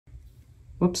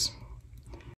Whoops.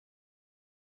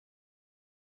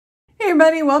 Hey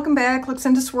everybody, welcome back. Looks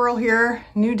into Swirl here.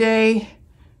 New day,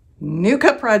 new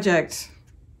cup project.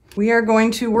 We are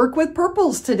going to work with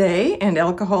purples today and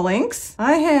alcohol inks.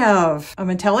 I have a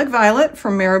metallic violet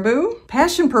from Marabou,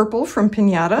 passion purple from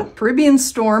Pinata, Caribbean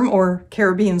Storm or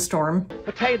Caribbean Storm,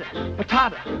 potato,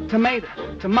 patata,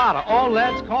 tomato, oh,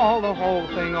 let's call the whole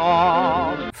thing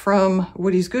off, from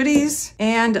Woody's Goodies,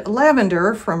 and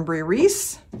lavender from Brie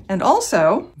Reese, and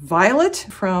also violet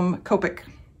from Copic.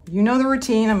 You know the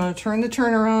routine. I'm going to turn the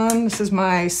turner on. This is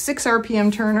my 6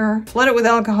 RPM turner. Flood it with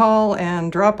alcohol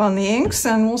and drop on the inks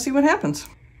and we'll see what happens.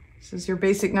 This is your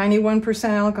basic 91%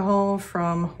 alcohol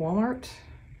from Walmart.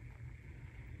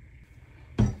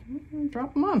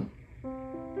 Drop them on.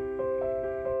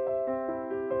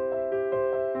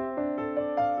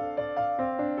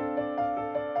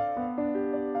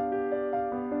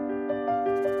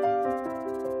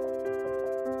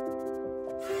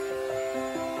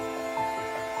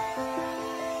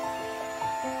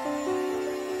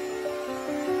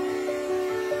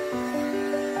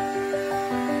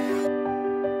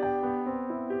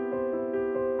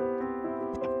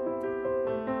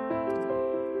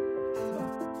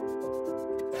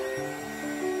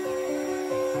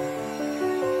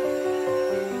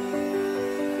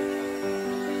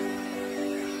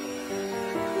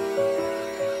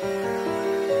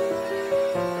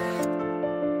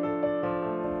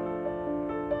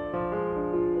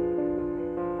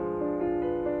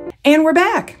 And we're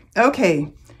back.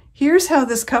 Okay, here's how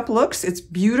this cup looks. It's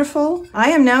beautiful. I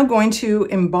am now going to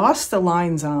emboss the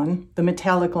lines on, the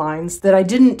metallic lines, that I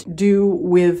didn't do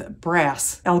with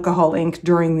brass alcohol ink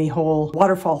during the whole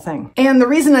waterfall thing. And the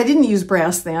reason I didn't use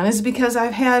brass then is because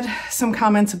I've had some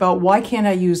comments about why can't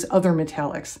I use other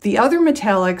metallics. The other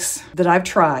metallics that I've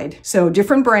tried, so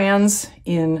different brands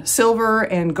in silver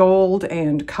and gold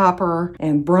and copper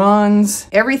and bronze,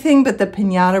 everything but the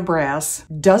Pinata brass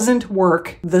doesn't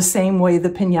work the same way the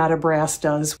Pinata brass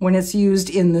does when it's used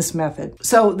in this method.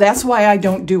 So that's why I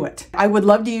don't do it. I would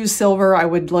love to use silver. I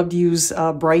would love to use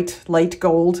bright light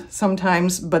gold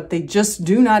sometimes, but they just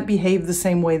do not behave the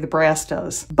same way the brass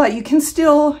does. But you can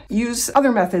still use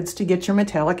other methods to get your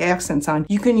metallic accents on.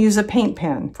 You can use a paint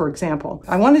pen, for example.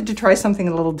 I wanted to try something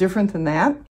a little different than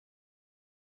that.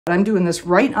 I'm doing this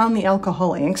right on the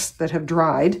alcohol inks that have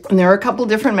dried. And there are a couple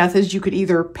different methods. You could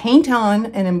either paint on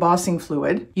an embossing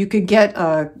fluid. You could get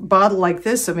a bottle like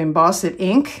this of Emboss It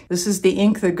ink. This is the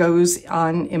ink that goes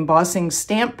on embossing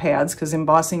stamp pads because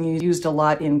embossing is used a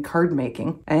lot in card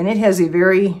making. And it has a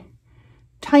very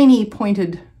tiny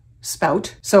pointed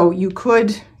spout. So you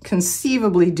could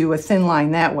conceivably do a thin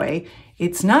line that way.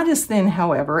 It's not as thin,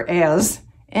 however, as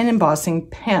an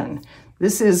embossing pen.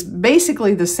 This is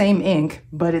basically the same ink,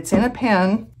 but it's in a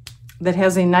pen that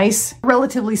has a nice,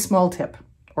 relatively small tip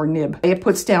or nib. It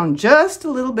puts down just a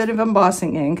little bit of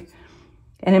embossing ink.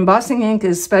 And embossing ink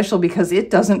is special because it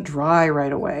doesn't dry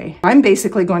right away. I'm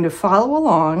basically going to follow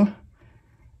along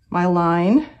my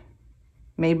line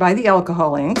made by the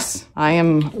alcohol inks. I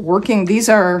am working, these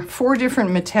are 4 different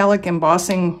metallic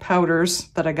embossing powders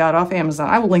that I got off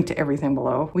Amazon. I will link to everything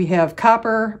below. We have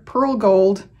copper, pearl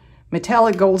gold,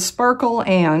 metallic gold sparkle,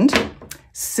 and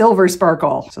silver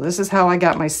sparkle. So this is how I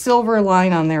got my silver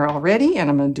line on there already, and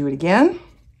I'm going to do it again.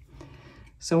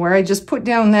 So where I just put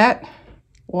down that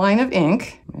line of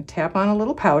ink, I'm going to tap on a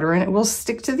little powder and it will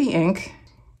stick to the ink.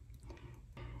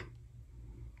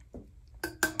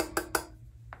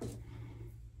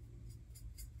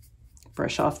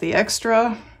 Brush off the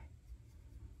extra,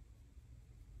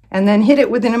 and then hit it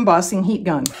with an embossing heat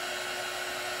gun.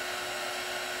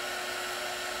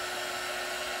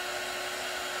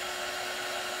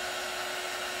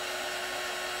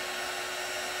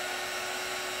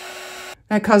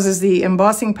 That causes the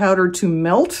embossing powder to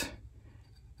melt,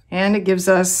 and it gives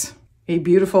us a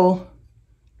beautiful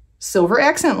silver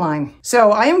accent line.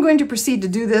 So I am going to proceed to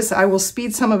do this. I will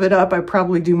speed some of it up. I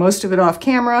probably do most of it off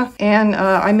camera, and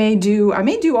I may do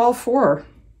all 4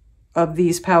 of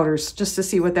these powders just to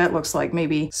see what that looks like.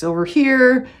 Maybe silver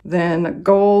here, then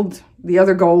gold, the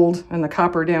other gold, and the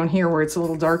copper down here where it's a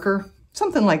little darker,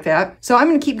 something like that. So I'm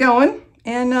going to keep going,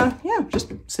 and yeah,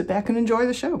 just sit back and enjoy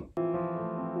the show.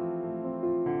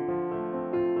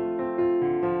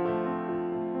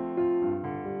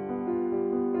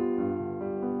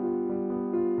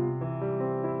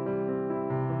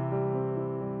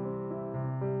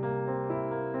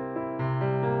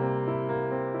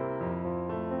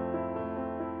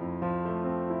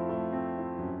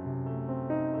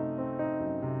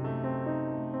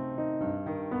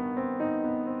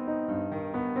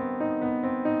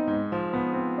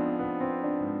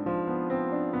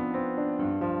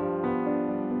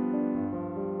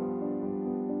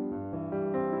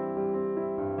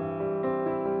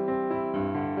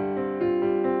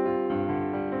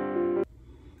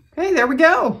 Okay, there we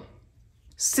go.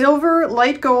 Silver,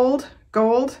 light gold,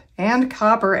 gold, and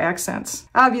copper accents.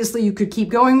 Obviously, you could keep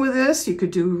going with this. You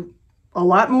could do a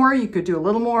lot more. You could do a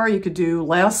little more. You could do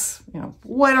less, you know,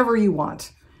 whatever you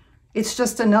want. It's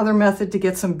just another method to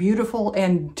get some beautiful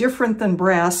and different than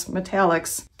brass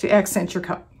metallics to accent your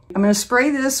cup. I'm going to spray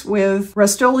this with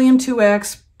Rust-Oleum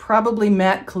 2X, probably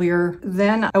matte clear.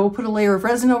 Then I will put a layer of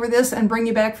resin over this and bring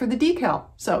you back for the decal.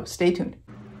 So stay tuned.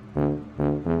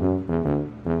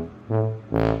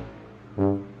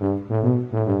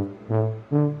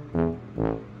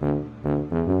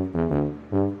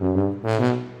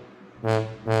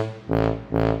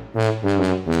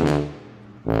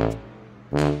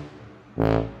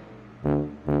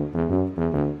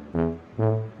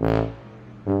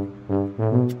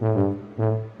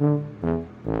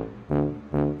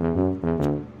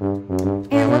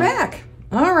 And we're back.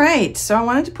 All right, so I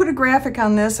wanted to put a graphic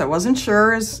on this. I wasn't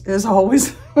sure, as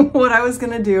always, what I was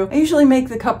gonna do. I usually make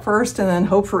the cup first and then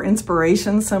hope for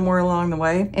inspiration somewhere along the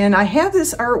way. And I have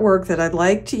this artwork that I'd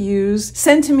like to use,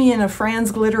 sent to me in a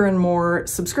Franz Glitter and More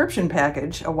subscription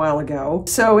package a while ago.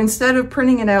 So instead of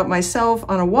printing it out myself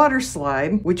on a water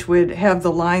slide, which would have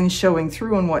the lines showing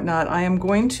through and whatnot, I am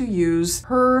going to use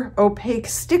her opaque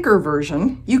sticker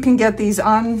version. You can get these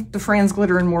on the Franz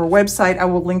Glitter and More website. I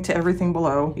will link to everything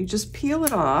below. You just peel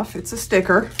it off. It's a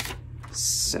sticker.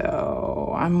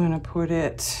 So I'm gonna put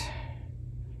it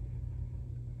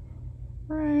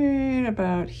right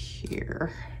about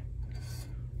here.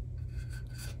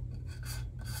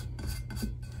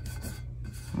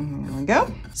 There we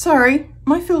go. Sorry,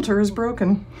 my filter is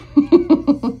broken.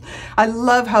 I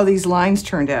love how these lines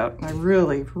turned out. I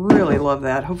really, really love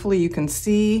that. Hopefully you can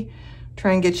see.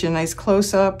 Try and get you a nice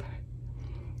close-up.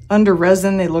 Under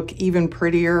resin, they look even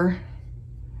prettier.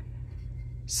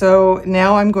 So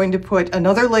now I'm going to put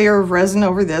another layer of resin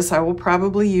over this. I will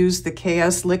probably use the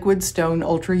KS Liquid Stone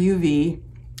Ultra UV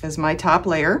as my top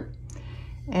layer.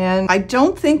 And I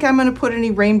don't think I'm going to put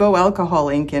any rainbow alcohol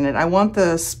ink in it. I want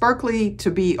the sparkly to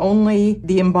be only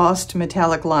the embossed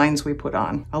metallic lines we put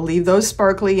on. I'll leave those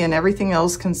sparkly and everything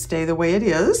else can stay the way it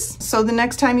is. So the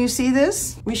next time you see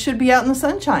this, we should be out in the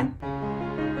sunshine.